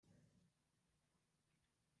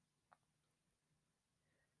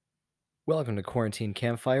Welcome to Quarantine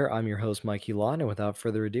Campfire. I'm your host, Mikey Lawn, and without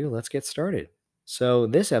further ado, let's get started. So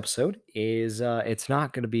this episode is it's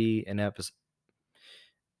not going to be an episode.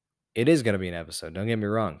 It is going to be an episode. Don't get me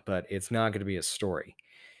wrong, but it's not going to be a story.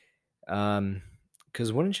 Um,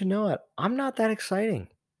 because wouldn't you know it, I'm not that exciting.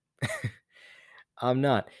 I'm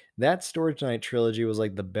not. That Storage Night trilogy was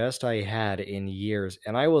like the best I had in years,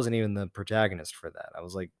 and I wasn't even the protagonist for that.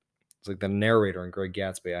 It's like the narrator in Great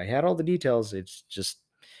Gatsby. I had all the details. It's just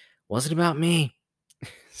wasn't about me.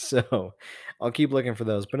 So I'll keep looking for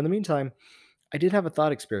those. But in the meantime, I did have a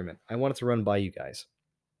thought experiment I wanted to run by you guys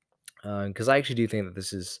because I actually do think that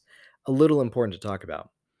this is a little important to talk about.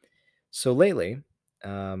 So lately,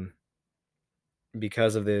 um,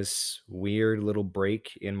 because of this weird little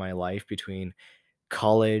break in my life between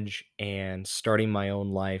college and starting my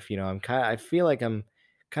own life, I feel like I'm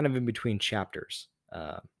kind of in between chapters,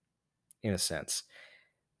 in a sense.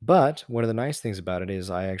 But one of the nice things about it is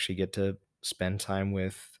I actually get to spend time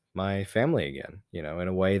with my family again, in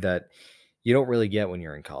a way that you don't really get when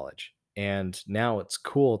you're in college. And now it's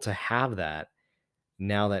cool to have that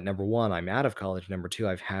now that number one, I'm out of college. Number two,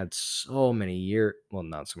 I've had so many years, well,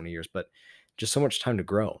 not so many years, but just so much time to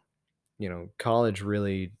grow. College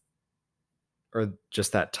really, or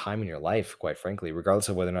just that time in your life, quite frankly, regardless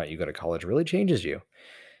of whether or not you go to college, really changes you.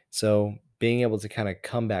 So being able to kind of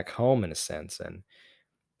come back home in a sense and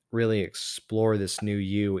really explore this new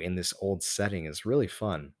you in this old setting is really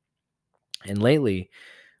fun. And lately,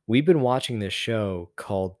 we've been watching this show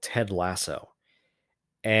called Ted Lasso.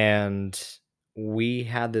 And we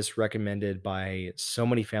had this recommended by so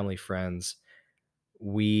many family friends.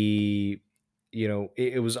 We,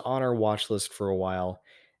 it was on our watch list for a while.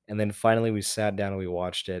 And then finally we sat down and we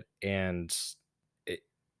watched it. And it,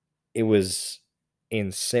 it was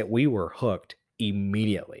insane. We were hooked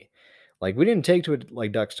immediately. Like we didn't take to it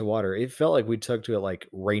like ducks to water. It felt like we took to it like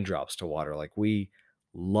raindrops to water. Like we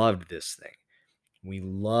loved this thing. We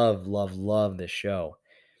love this show.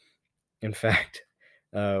 In fact,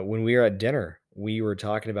 when we were at dinner, we were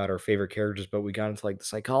talking about our favorite characters, but we got into like the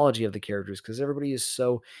psychology of the characters because everybody is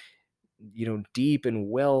so, deep and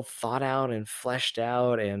well thought out and fleshed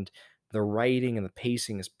out, and the writing and the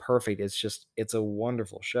pacing is perfect. It's a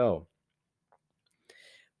wonderful show.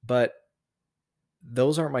 But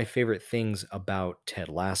those aren't my favorite things about Ted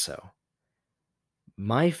Lasso.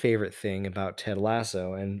 My favorite thing about Ted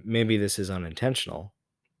Lasso, and maybe this is unintentional,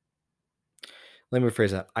 let me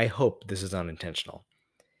rephrase that. I hope this is unintentional.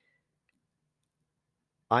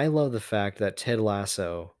 I love the fact that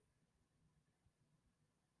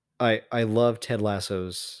I love Ted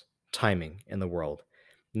Lasso's timing in the world.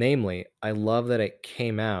 Namely, I love that it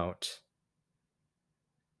came out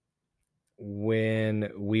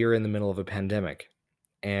when we were in the middle of a pandemic.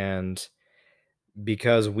 And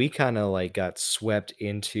because we kind of like got swept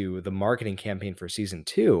into the marketing campaign for season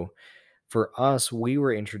 2, for us we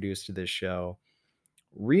were introduced to this show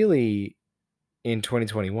really in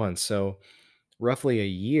 2021. So roughly a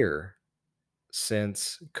year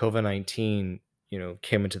since COVID-19,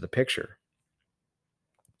 came into the picture.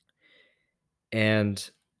 And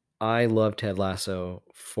I love Ted Lasso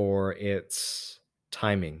for its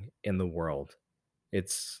timing in the world.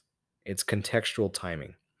 It's it's contextual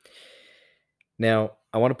timing. Now,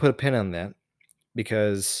 I want to put a pin on that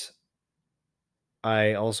because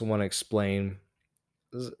I also want to explain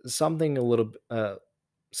something a little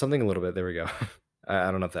something a little bit. There we go. I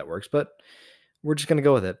don't know if that works, but we're just going to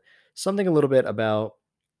go with it. Something a little bit about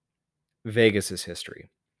Vegas's history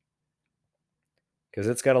because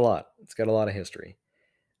it's got a lot. It's got a lot of history.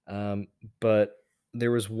 Um, but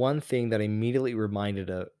there was one thing that immediately reminded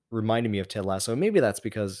me of Ted Lasso. Maybe that's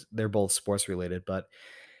because they're both sports related, but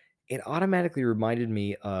it automatically reminded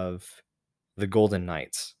me of the Golden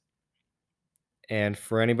Knights. And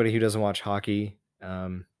for anybody who doesn't watch hockey,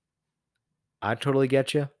 I totally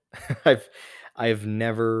get you. I've I've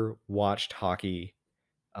never watched hockey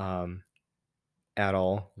um, at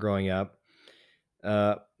all growing up.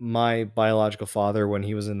 My biological father, when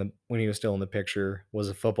he was still in the picture, was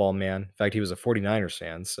a football man. In fact, he was a 49ers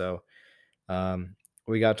fan. So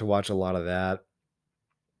we got to watch a lot of that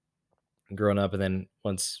growing up, and then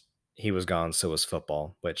once he was gone, so was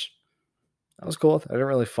football, which I was cool with. I didn't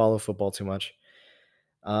really follow football too much.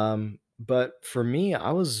 But for me,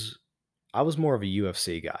 I was more of a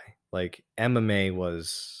UFC guy. Like MMA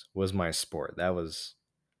was my sport. That's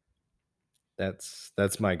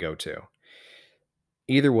my go-to.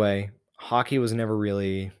 Either way, hockey was never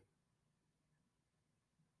really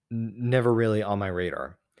on my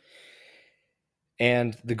radar.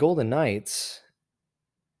 And the Golden Knights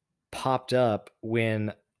popped up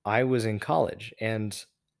when I was in college, and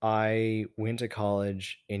I went to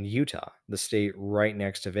college in Utah, the state right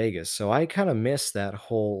next to Vegas. So I kind of missed that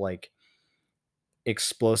whole like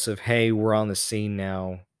explosive, hey, we're on the scene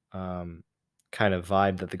now um, kind of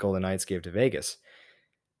vibe that the Golden Knights gave to Vegas.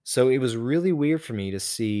 So it was really weird for me to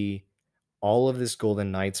see all of this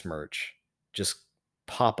Golden Knights merch just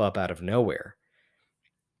pop up out of nowhere.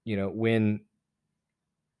 When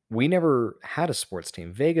we never had a sports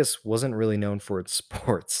team, Vegas wasn't really known for its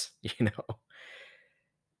sports,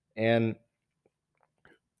 And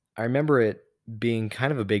I remember it being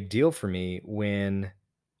kind of a big deal for me when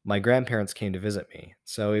my grandparents came to visit me.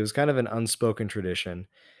 So it was kind of an unspoken tradition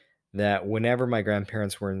that whenever my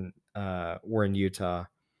grandparents were in Utah,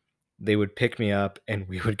 they would pick me up and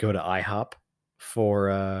we would go to IHOP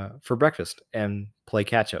for breakfast and play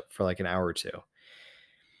catch up for like an hour or two.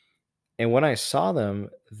 And when I saw them,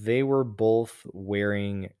 they were both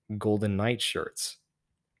wearing Golden Knight shirts.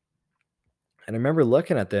 And I remember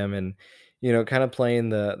looking at them and kind of playing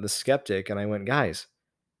the skeptic and I went, "Guys,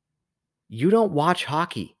 you don't watch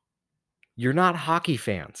hockey. You're not hockey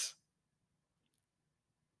fans."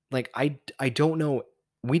 Like I don't know,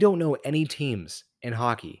 we don't know any teams in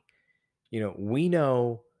hockey. We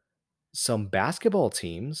know some basketball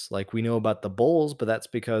teams, like we know about the Bulls, but that's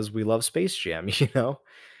because we love Space Jam, you know?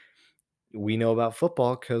 We know about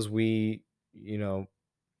football because you know,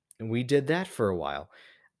 we did that for a while.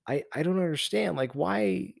 I don't understand, like,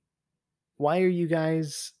 why are you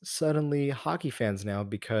guys suddenly hockey fans now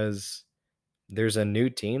because there's a new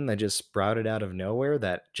team that just sprouted out of nowhere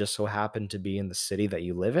that just so happened to be in the city that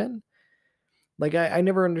you live in? Like, I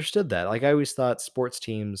never understood that. Like, I always thought sports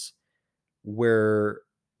teams were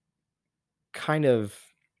kind of,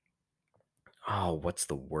 oh, what's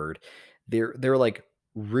the word? They're like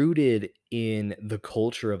rooted in the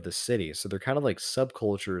culture of the city. So they're kind of like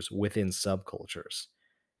subcultures within subcultures.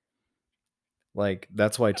 Like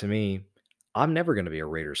that's why to me, I'm never going to be a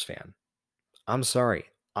Raiders fan. I'm sorry.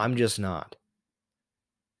 I'm just not.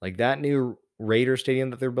 Like that new Raider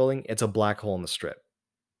stadium that they're building, it's a black hole in the strip.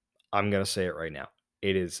 I'm going to say it right now.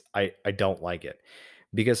 It is I don't like it.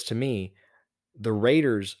 Because to me, the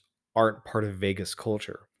Raiders aren't part of Vegas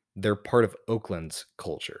culture. They're part of Oakland's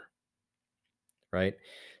culture. Right?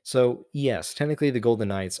 So, yes, technically the Golden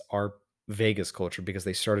Knights are Vegas culture because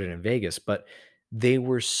they started in Vegas, but they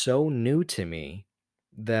were so new to me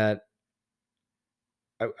that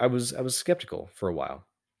I was skeptical for a while.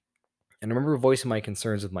 And I remember voicing my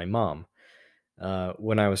concerns with my mom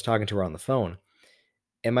when I was talking to her on the phone.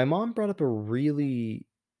 And my mom brought up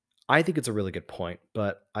I think it's a really good point,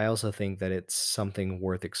 but I also think that it's something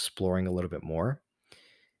worth exploring a little bit more.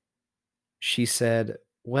 She said,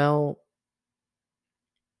 well,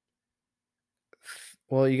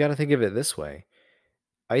 you got to think of it this way.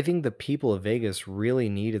 I think the people of Vegas really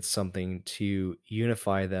needed something to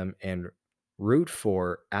unify them and root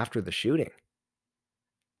for after the shooting.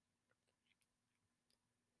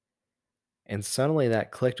 And suddenly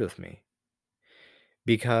that clicked with me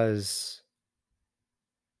because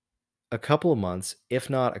a couple of months, if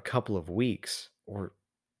not a couple of weeks, or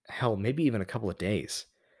hell, maybe even a couple of days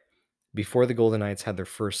before the Golden Knights had their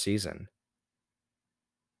first season,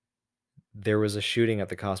 there was a shooting at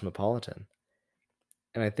the Cosmopolitan.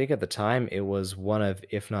 And I think at the time it was one of,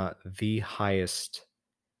 if not the highest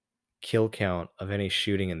kill count of any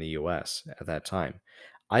shooting in the US at that time.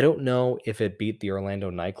 I don't know if it beat the Orlando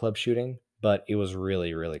nightclub shooting, but it was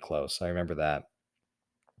really, really close. I remember that.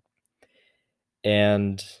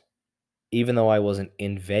 And even though I wasn't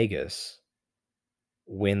in Vegas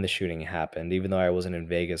when the shooting happened, even though I wasn't in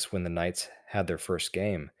Vegas when the Knights had their first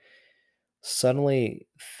game, suddenly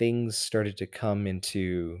things started to come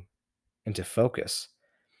into focus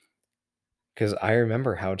because I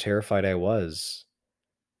remember how terrified I was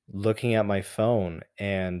looking at my phone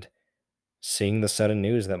and seeing the sudden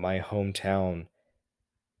news that my hometown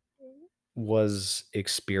was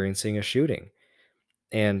experiencing a shooting,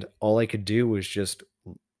 and all I could do was just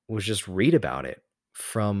read about it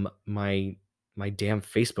from my damn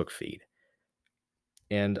Facebook feed.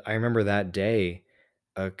 And I remember that day,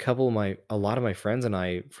 a lot of my friends and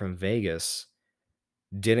I from Vegas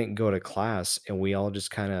didn't go to class, and we all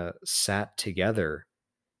just kind of sat together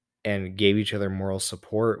and gave each other moral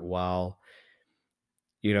support while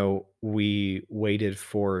we waited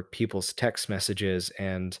for people's text messages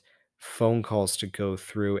and phone calls to go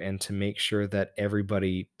through and to make sure that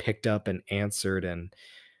everybody picked up and answered. And,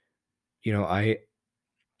 you know, I,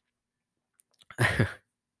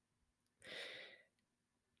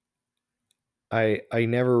 I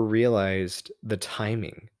never realized the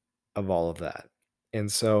timing of all of that.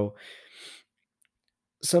 And so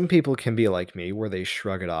some people can be like me where they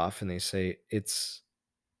shrug it off and they say,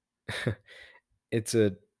 It's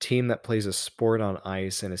a team that plays a sport on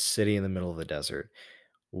ice in a city in the middle of the desert.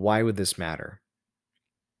 Why would this matter?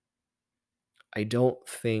 I don't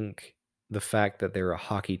think the fact that they're a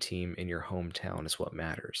hockey team in your hometown is what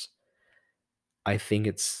matters. I think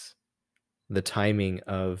it's the timing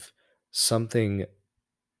of something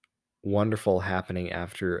wonderful happening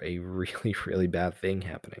after a really, really bad thing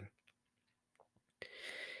happening.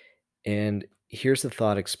 And here's the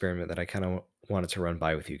thought experiment that I kind of wanted to run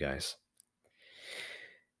by with you guys.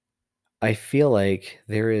 I feel like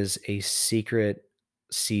there is a secret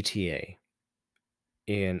CTA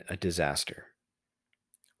in a disaster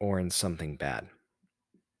or in something bad.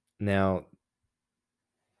 Now,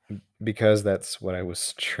 because that's what I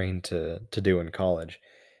was trained to do in college.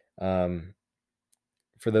 Um,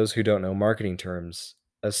 for those who don't know marketing terms,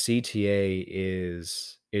 a CTA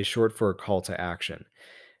is short for a call to action.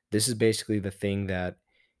 This is basically the thing that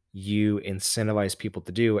you incentivize people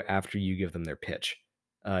to do after you give them their pitch,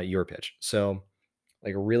 your pitch. So,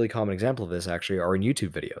 like a really common example of this actually are in YouTube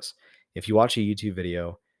videos. If you watch a YouTube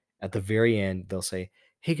video, at the very end, they'll say,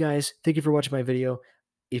 "Hey guys, thank you for watching my video.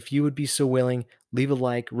 If you would be so willing, leave a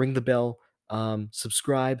like, ring the bell,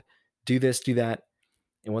 subscribe, do this, do that."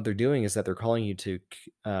 And what they're doing is that they're calling you to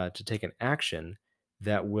take an action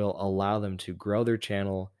that will allow them to grow their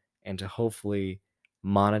channel and to hopefully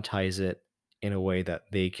monetize it in a way that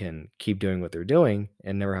they can keep doing what they're doing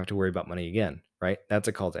and never have to worry about money again, right? That's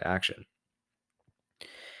a call to action.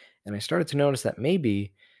 And I started to notice that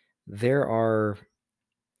maybe there are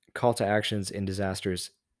call to actions in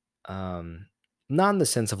disasters, um, not in the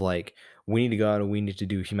sense of like we need to go out and we need to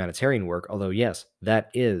do humanitarian work, although, yes,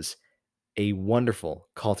 that is a wonderful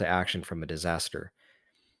call to action from a disaster.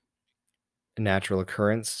 A natural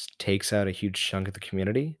occurrence takes out a huge chunk of the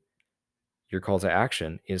community. Your call to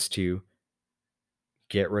action is to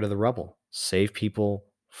get rid of the rubble, save people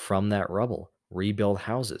from that rubble, rebuild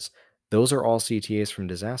houses. Those are all CTAs from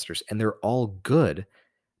disasters, and they're all good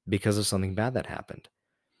because of something bad that happened.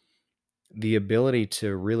 The ability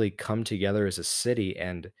to really come together as a city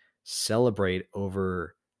and celebrate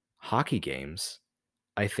over hockey games,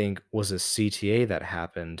 I think, was a CTA that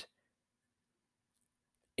happened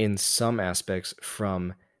in some aspects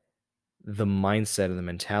from the mindset and the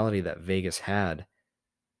mentality that Vegas had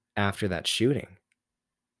after that shooting.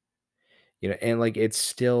 And like it's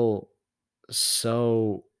still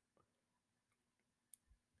so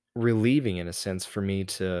relieving in a sense for me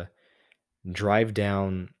to drive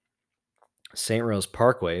down St. Rose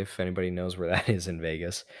Parkway, if anybody knows where that is in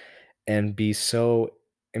Vegas, and be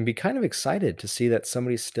kind of excited to see that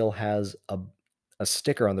somebody still has a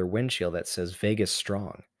sticker on their windshield that says Vegas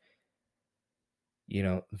strong.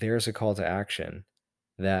 There's a call to action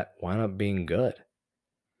that wound up being good.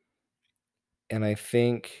 And I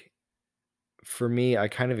think for me, I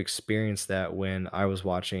kind of experienced that when I was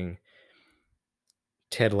watching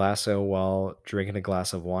Ted Lasso while drinking a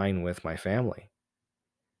glass of wine with my family.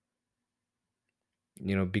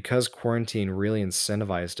 Because quarantine really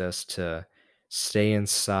incentivized us to stay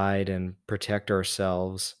inside and protect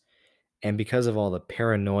ourselves, and because of all the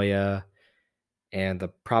paranoia and the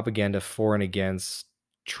propaganda for and against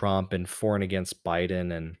Trump and for and against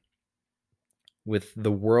Biden, and with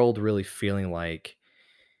the world really feeling like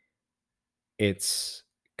it's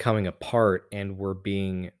coming apart and we're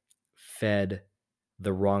being fed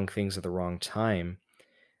the wrong things at the wrong time,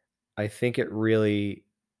 I think it really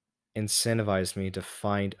incentivized me to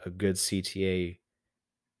find a good CTA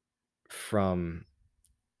from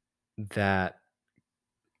that.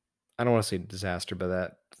 I don't want to say disaster,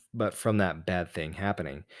 but from that bad thing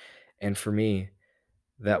happening. And for me,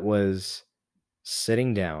 that was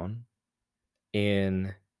sitting down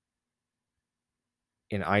in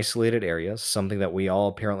isolated areas, something that we all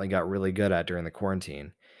apparently got really good at during the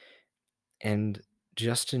quarantine, and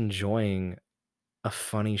just enjoying a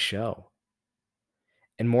funny show.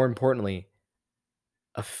 And more importantly,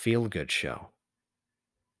 a feel good show,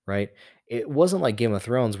 right? It wasn't like Game of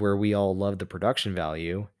Thrones where we all loved the production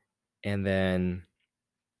value and then,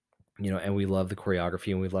 and we loved the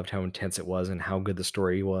choreography and we loved how intense it was and how good the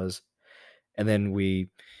story was. And then we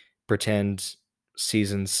pretend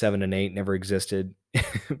seasons 7 and 8 never existed.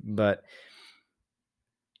 But,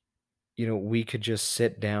 we could just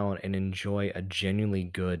sit down and enjoy a genuinely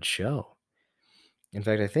good show. In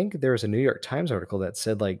fact, I think there was a New York Times article that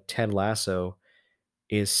said like Ted Lasso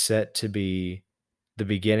is set to be the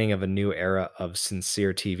beginning of a new era of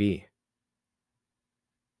sincere TV.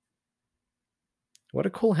 What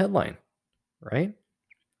a cool headline, right?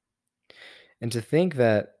 And to think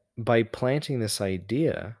that by planting this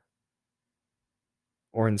idea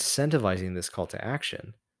or incentivizing this call to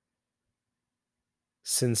action,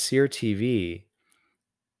 Sincere TV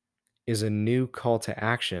is a new call to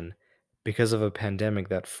action because of a pandemic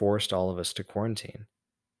that forced all of us to quarantine.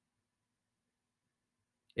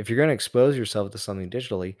 If you're going to expose yourself to something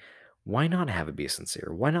digitally, why not have it be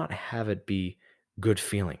sincere? Why not have it be good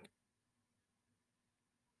feeling?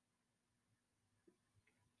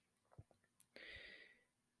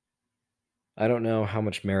 I don't know how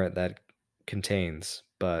much merit that contains,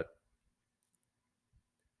 but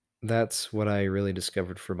that's what I really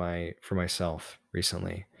discovered for myself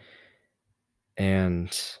recently.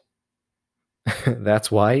 And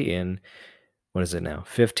that's why in what is it now?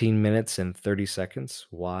 15 minutes and 30 seconds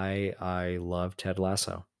why I love Ted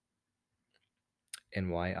Lasso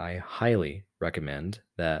and why I highly recommend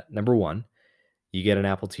that number 1, you get an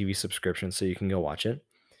Apple TV subscription so you can go watch it.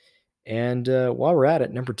 And while we're at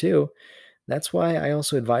it, number 2, that's why I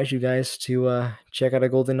also advise you guys to check out a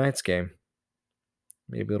Golden Knights game.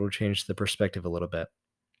 Maybe it'll change the perspective a little bit.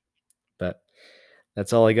 But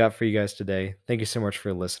that's all I got for you guys today. Thank you so much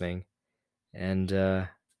for listening. And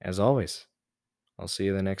as always, I'll see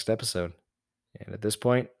you in the next episode. And at this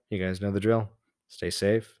point, you guys know the drill. Stay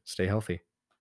safe, stay healthy.